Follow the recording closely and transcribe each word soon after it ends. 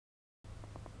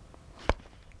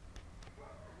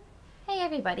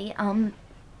Everybody. I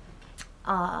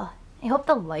hope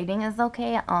the lighting is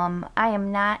okay. I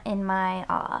am not in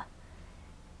my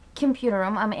computer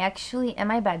room. I'm actually in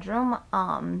my bedroom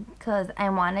cuz I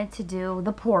wanted to do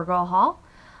the Poor Girl haul.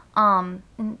 And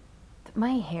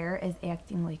my hair is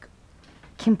acting like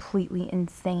completely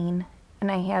insane.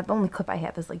 And the only clip I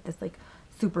have is like this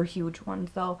super huge one.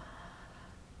 So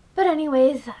but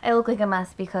anyways, I look like a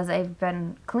mess because I've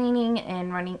been cleaning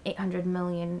and running 800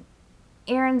 million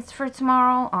errands for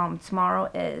tomorrow. Tomorrow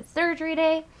is surgery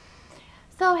day,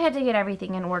 so I had to get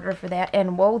everything in order for that.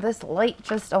 And whoa, this light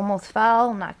just almost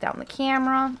fell, knocked down the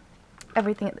camera.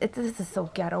 Everything, this is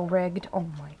so ghetto rigged. Oh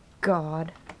my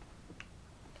god.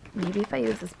 Maybe if I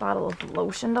use this bottle of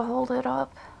lotion to hold it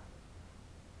up.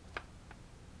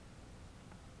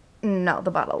 No,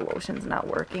 the bottle of lotion's not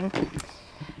working.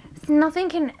 Nothing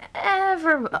can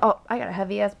ever... Oh, I got a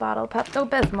heavy-ass bottle of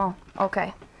Pepto-Bismol.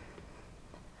 Okay.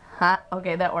 Huh?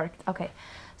 Okay, that worked. Okay.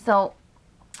 So,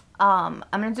 I'm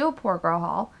going to do a Poor Girl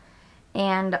haul.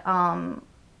 And, some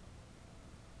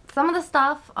of the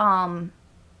stuff,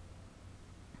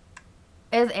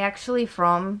 is actually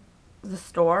from the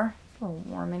store. It's a little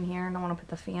warm in here. I don't want to put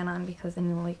the fan on because then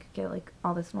you'll, get,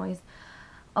 all this noise.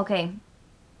 Okay.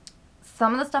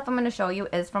 Some of the stuff I'm going to show you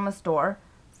is from a store.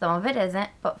 Some of it isn't,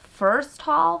 but first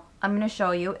haul I'm going to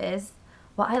show you is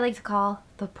what I like to call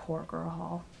the Poor Girl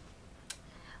haul.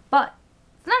 But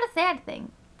it's not a sad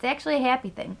thing. It's actually a happy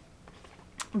thing.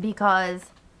 Because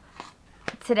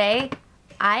today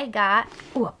I got,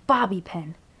 a bobby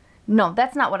pin. No,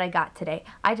 that's not what I got today.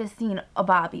 I just seen a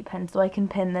bobby pin so I can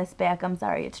pin this back. I'm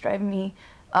sorry, it's driving me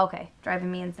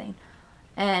insane.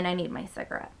 And I need my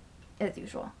cigarette, as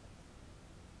usual.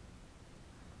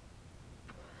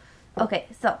 Okay,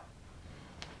 so,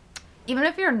 even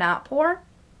if you're not poor,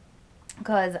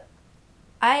 because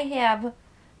I have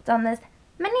done this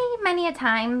many a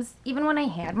times, even when I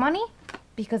had money,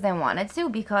 because I wanted to,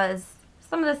 because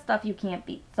some of this stuff you can't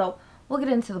beat. So, we'll get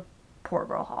into the Poor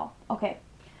Girl haul. Okay,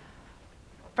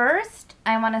 first,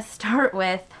 I want to start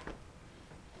with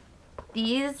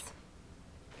these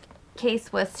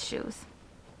K-Swiss shoes.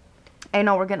 I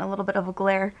know we're getting a little bit of a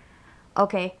glare.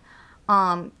 Okay,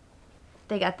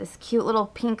 they got this cute little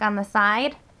pink on the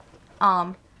side.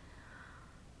 I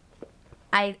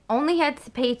only had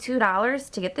to pay $2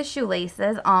 to get the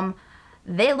shoelaces.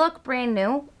 They look brand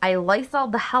new. I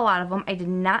Lysoled the hell out of them. I did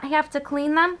not have to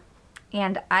clean them.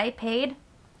 And I paid, I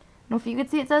don't know if you could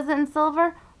see it says it in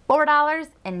silver,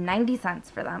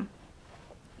 $4.90 for them.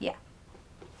 Yeah.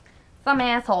 Some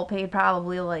asshole paid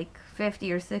probably like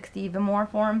 50 or 60, even more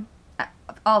for them.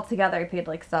 Altogether, I paid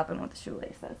like 7 with the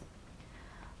shoelaces.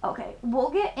 Okay,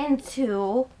 we'll get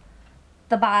into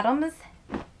the bottoms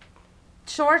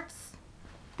shorts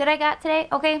that I got today.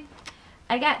 Okay,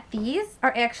 I got these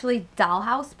are actually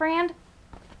Dollhouse brand,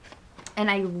 and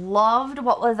I loved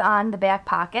what was on the back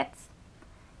pockets.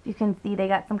 You can see they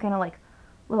got some kind of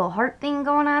little heart thing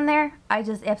going on there. I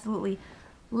just absolutely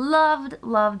loved it.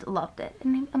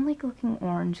 And I'm looking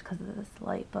orange because of this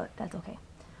light, but that's okay.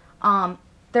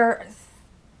 They're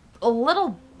a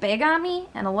little big on me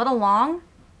and a little long.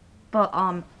 But,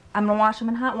 I'm going to wash them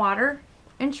in hot water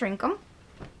and shrink them.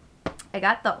 I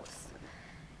got those.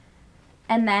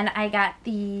 And then I got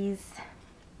these.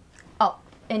 Oh,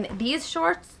 and these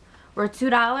shorts were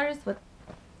 $2 with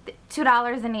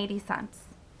 $2.80.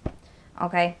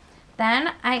 Okay.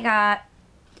 Then I got,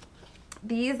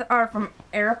 these are from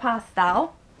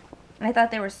Aeropostale. And I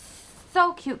thought they were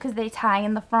so cute because they tie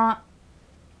in the front.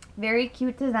 Very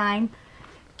cute design.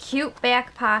 Cute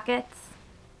back pockets.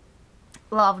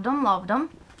 Loved them.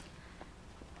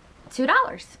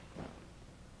 $2.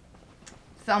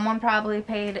 Someone probably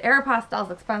paid, Aeropostale's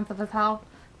expensive as hell.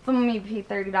 Someone maybe paid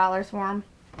 $30 for them.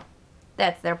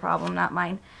 That's their problem, not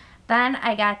mine. Then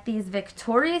I got these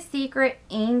Victoria's Secret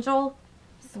Angel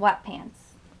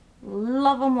sweatpants.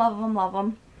 Love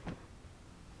them.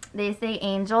 They say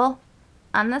Angel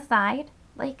on the side,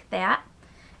 like that.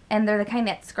 And they're the kind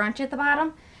that scrunch at the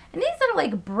bottom. And these are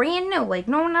brand new.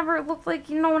 No one ever, it looks like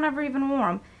no one ever even wore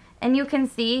them. And you can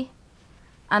see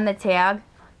on the tag,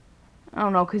 I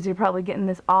don't know because you're probably getting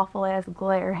this awful ass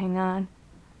glare. Hang on.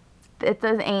 It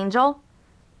says Angel.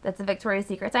 That's a Victoria's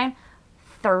Secret sign.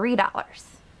 $3.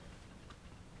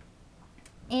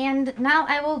 And now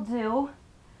I will do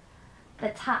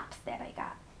the tops that I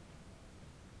got.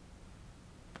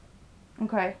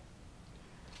 Okay.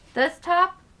 This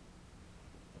top.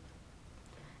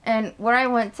 And where I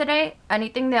went today,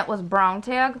 anything that was brown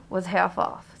tag was half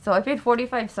off. So I paid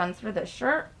 45 cents for this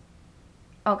shirt.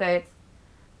 Okay, it's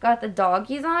got the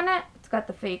doggies on it. It's got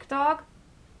the fake dog.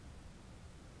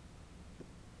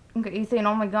 Okay, you saying,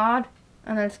 oh my god?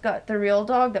 And then it's got the real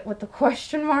dog that with the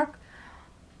question mark.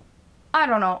 I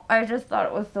don't know. I just thought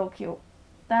it was so cute.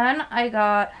 Then I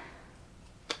got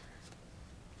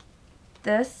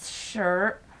this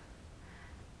shirt.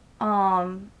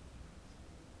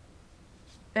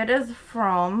 It is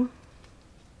from,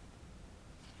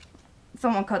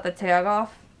 someone cut the tag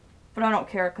off, but I don't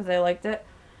care because I liked it.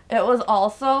 It was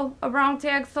also a brown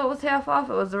tag, so it was half off.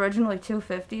 It was originally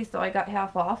 $2.50, so I got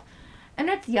half off. And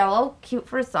it's yellow, cute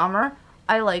for summer.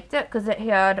 I liked it because it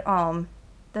had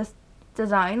this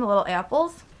design, the little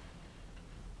apples.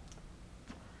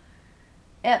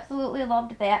 Absolutely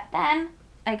loved that. Then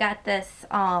I got this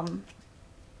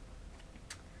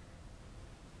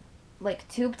like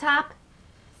tube top,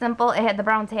 simple. It had the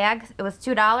brown tags. It was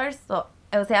 $2, so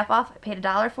it was half off. I paid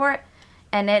 $1 for it,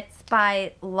 and it's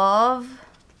by Love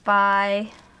by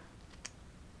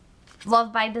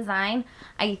Design.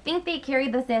 I think they carry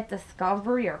this at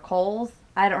Discovery or Kohl's.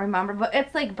 I don't remember, but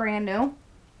it's like brand new.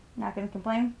 Not gonna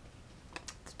complain.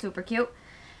 It's super cute.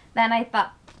 Then I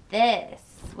thought this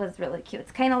was really cute.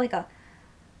 It's kind of like a,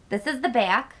 this is the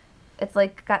back. It's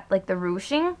like got like the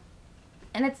ruching,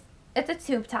 and it's a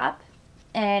tube top,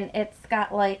 and it's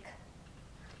got like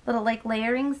little like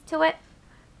layerings to it.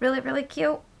 Really, really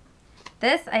cute.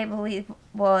 This I believe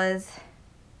was,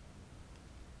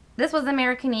 this was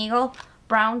American Eagle,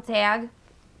 brown tag,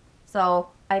 so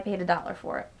I paid $1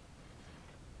 for it.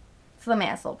 Slim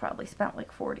Asshole probably spent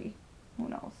like 40, who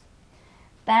knows.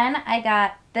 Then I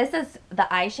got, this is the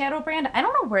eyeshadow brand. I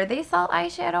don't know where they sell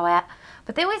eyeshadow at,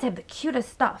 but they always have the cutest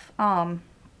stuff.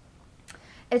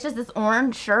 It's just this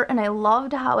orange shirt, and I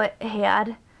loved how it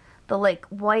had the like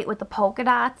white with the polka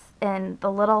dots and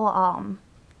the little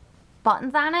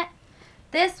buttons on it.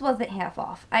 This wasn't half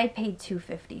off. I paid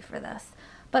 $2.50 for this,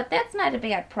 but that's not a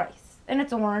bad price. And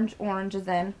it's orange. Orange is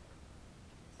in,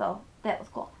 so that was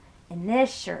cool. And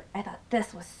this shirt, I thought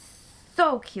this was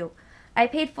so cute. I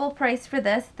paid full price for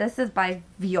this. This is by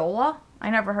Viola. I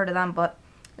never heard of them, but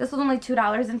this was only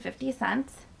 $2.50.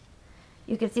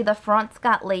 You can see the front's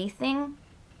got lacing,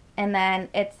 and then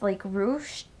it's like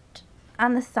ruched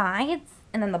on the sides,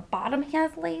 and then the bottom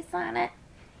has lace on it.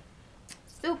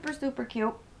 Super, super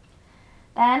cute.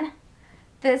 Then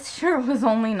this shirt was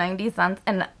only 90 cents,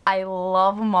 and I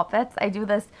love Muppets. I do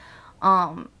this,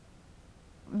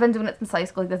 been doing it since high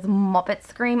school, like this Muppet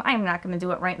scream. I'm not going to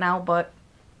do it right now, but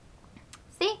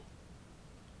see,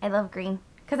 I love green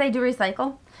because I do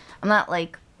recycle. I'm not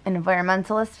like an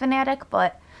environmentalist fanatic,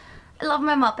 but I love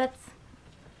my Muppets.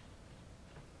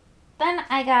 Then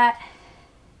I got,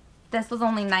 this was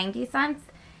only 90 cents,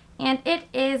 and it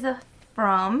is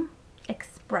from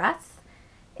Express.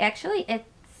 Actually, it's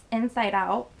inside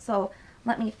out, so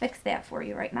let me fix that for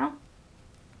you right now.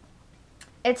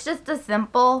 It's just a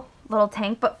simple little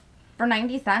tank, but for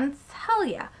 90 cents, hell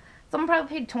yeah. Someone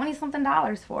probably paid 20 something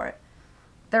dollars for it.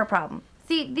 Their problem.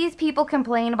 See, these people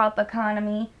complain about the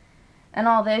economy and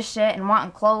all this shit and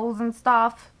wanting clothes and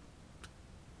stuff.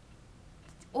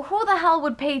 Who the hell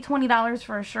would pay $20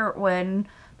 for a shirt when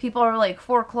people are like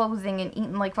foreclosing and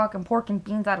eating like fucking pork and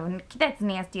beans out of a, that's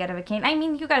nasty, out of a can. I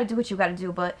mean, you gotta do what you gotta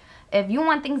do, but if you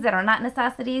want things that are not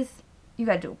necessities, you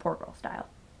gotta do it poor girl style.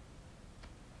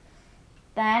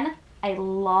 Then I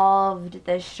loved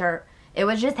this shirt. It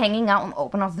was just hanging out in the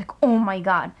open. I was like, oh my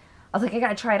god. I was like, I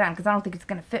gotta try it on because I don't think it's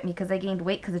gonna fit me because I gained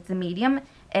weight because it's a medium.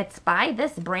 It's by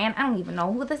this brand. I don't even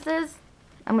know who this is.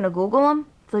 I'm gonna Google them.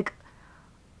 It's like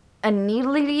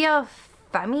Anilia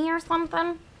Femi or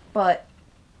something. But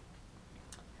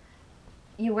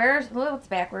you wear, oh, it's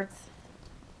backwards.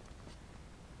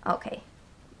 Okay.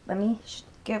 Let me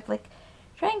give like,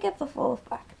 try and get the full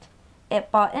effect.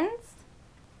 It buttons.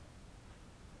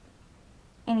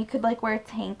 And you could like wear a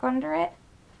tank under it.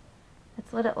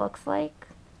 That's what it looks like.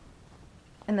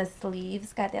 And the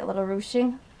sleeves got that little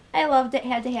ruching. I loved it,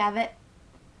 had to have it.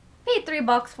 Paid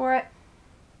 $3 for it.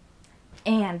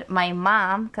 And my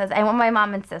mom, because I went with my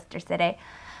mom and sisters today.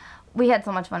 We had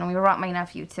so much fun. We brought my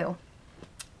nephew too.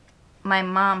 My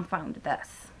mom found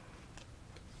this.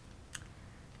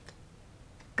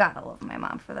 Gotta love my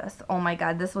mom for this. Oh my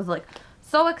god, this was like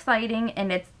so exciting,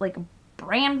 and it's like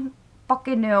brand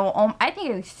fucking new. I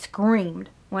think I screamed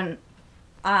when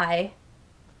I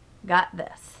got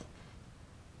this.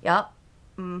 Yup.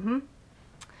 I'm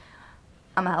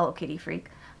a Hello Kitty freak.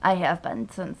 I have been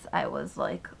since I was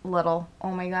like little.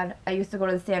 Oh my god. I used to go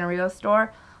to the Sanrio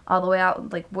store all the way out in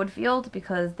like Woodfield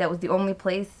because that was the only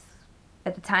place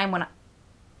at the time when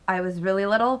I was really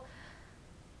little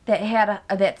that had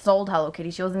that sold Hello Kitty.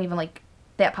 She wasn't even like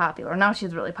that popular. Now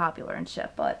she's really popular and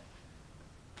shit, but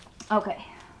okay.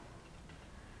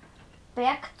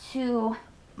 Back to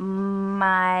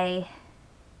my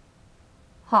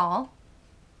haul.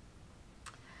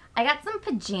 I got some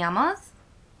pajamas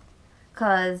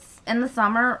because in the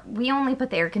summer we only put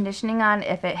the air conditioning on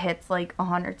if it hits like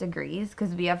 100 degrees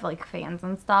because we have like fans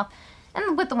and stuff.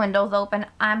 And with the windows open,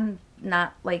 I'm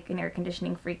not like an air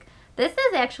conditioning freak. This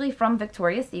is actually from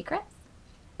Victoria's Secrets.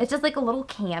 It's just like a little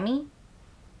cami.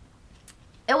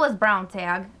 It was brown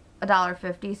tag,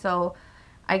 $1.50, so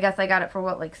I guess I got it for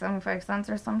what, like 75 cents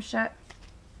or some shit.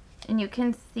 And you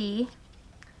can see,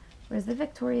 where's the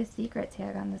Victoria's Secret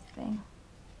tag on this thing?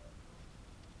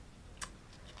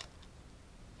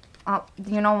 Oh,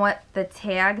 you know what? The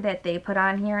tag that they put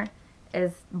on here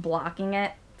is blocking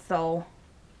it, so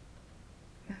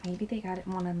maybe they got it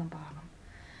one on the bottom.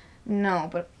 No,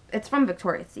 but it's from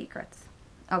Victoria's Secrets.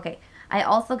 Okay, I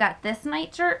also got this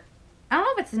nightshirt. I don't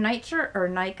know if it's a nightshirt or a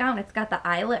nightgown. It's got the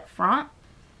eyelet front.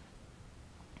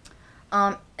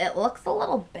 It looks a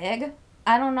little big.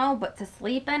 I don't know, but to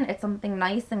sleep in, it's something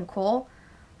nice and cool.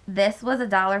 This was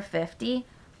 $1.50,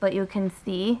 but you can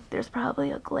see there's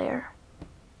probably a glare.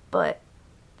 But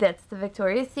that's the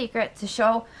Victoria's Secret to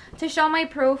show my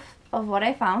proof of what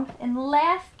I found. And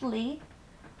lastly,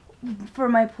 for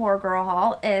my poor girl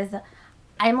haul is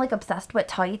I'm like obsessed with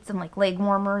tights and like leg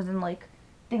warmers and like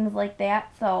things like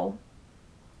that. So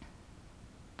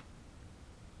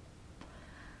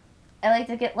I like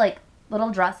to get like little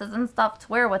dresses and stuff to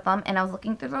wear with them, and I was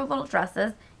looking through those little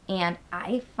dresses and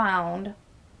I found,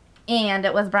 and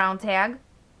it was brown tag,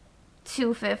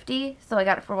 $2.50, so I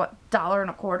got it for what,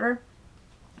 $1.25,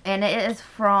 and it is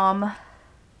from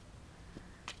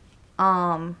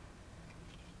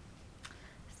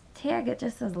tag, it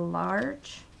just says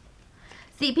large.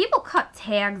 See, people cut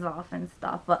tags off and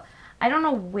stuff, but I don't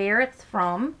know where it's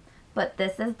from, but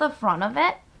this is the front of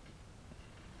it.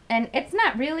 And it's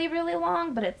not really, really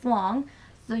long, but it's long.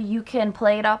 So you can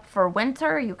play it up for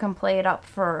winter. You can play it up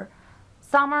for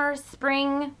summer,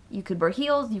 spring. You could wear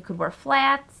heels. You could wear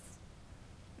flats.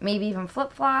 Maybe even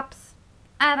flip-flops.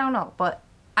 I don't know. But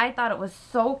I thought it was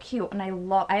so cute. And I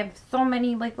have so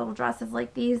many like little dresses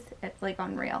like these. It's like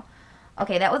unreal.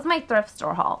 Okay, that was my thrift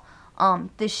store haul.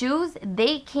 The shoes,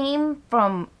 they came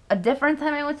from a different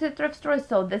time I went to the thrift store.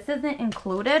 So this isn't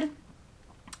included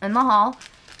in the haul.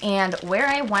 And where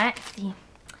I went, see,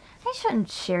 I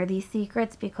shouldn't share these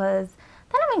secrets because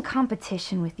then I'm in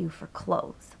competition with you for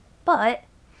clothes. But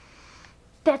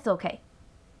that's okay.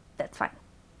 That's fine.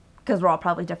 Because we're all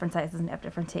probably different sizes and have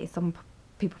different tastes. Some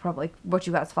people probably like, what,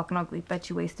 you guys fucking ugly. Bet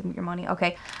you wasted your money.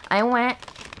 Okay, I went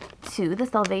to the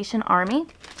Salvation Army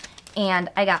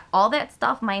and I got all that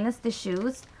stuff minus the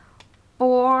shoes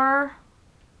for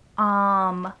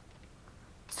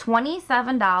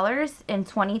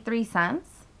 $27.23.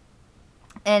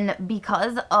 And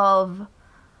because of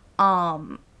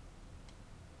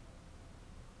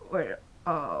where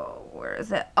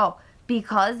is it? Oh,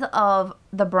 because of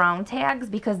the brown tags,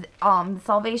 because the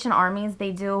Salvation Armies,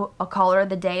 they do a color of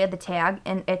the day of the tag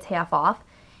and it's half off.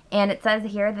 And it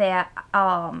says here that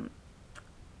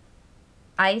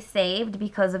I saved,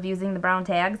 because of using the brown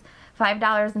tags,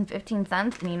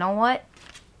 $5.15. And you know what?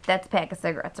 That's a pack of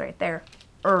cigarettes right there.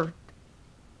 Or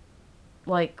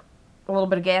like a little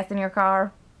bit of gas in your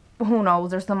car. Who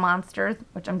knows? There's some Monsters,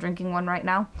 which I'm drinking one right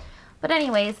now. But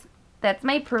anyways, that's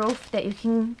my proof that you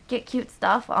can get cute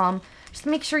stuff. Just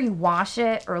make sure you wash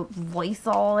it or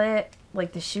Lysol it,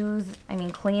 like the shoes. I mean,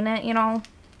 clean it, you know.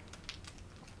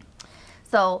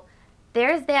 So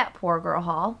there's that poor girl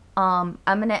haul. I'm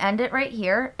gonna end it right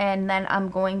here, and then I'm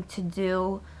going to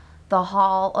do the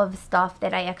haul of stuff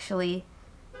that I actually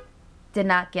did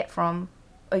not get from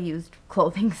a used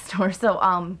clothing store. So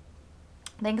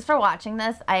thanks for watching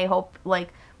this. I hope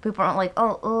like people aren't like,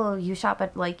 oh, you shop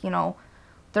at like, you know,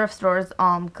 thrift stores,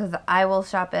 because I will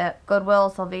shop at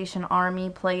Goodwill, Salvation Army,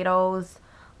 Plato's,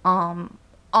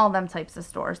 all them types of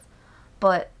stores.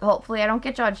 But hopefully I don't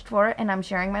get judged for it, and I'm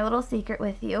sharing my little secret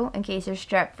with you in case you're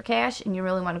strapped for cash and you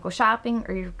really want to go shopping,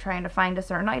 or you're trying to find a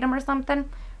certain item or something.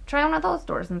 Try one of those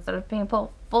stores instead of paying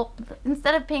full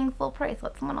price.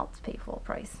 Let someone else pay full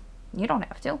price. You don't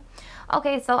have to.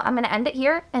 Okay, so I'm gonna end it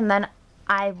here, and then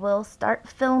I will start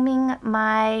filming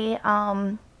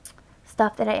my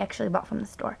stuff that I actually bought from the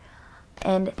store.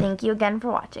 And thank you again for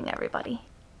watching, everybody.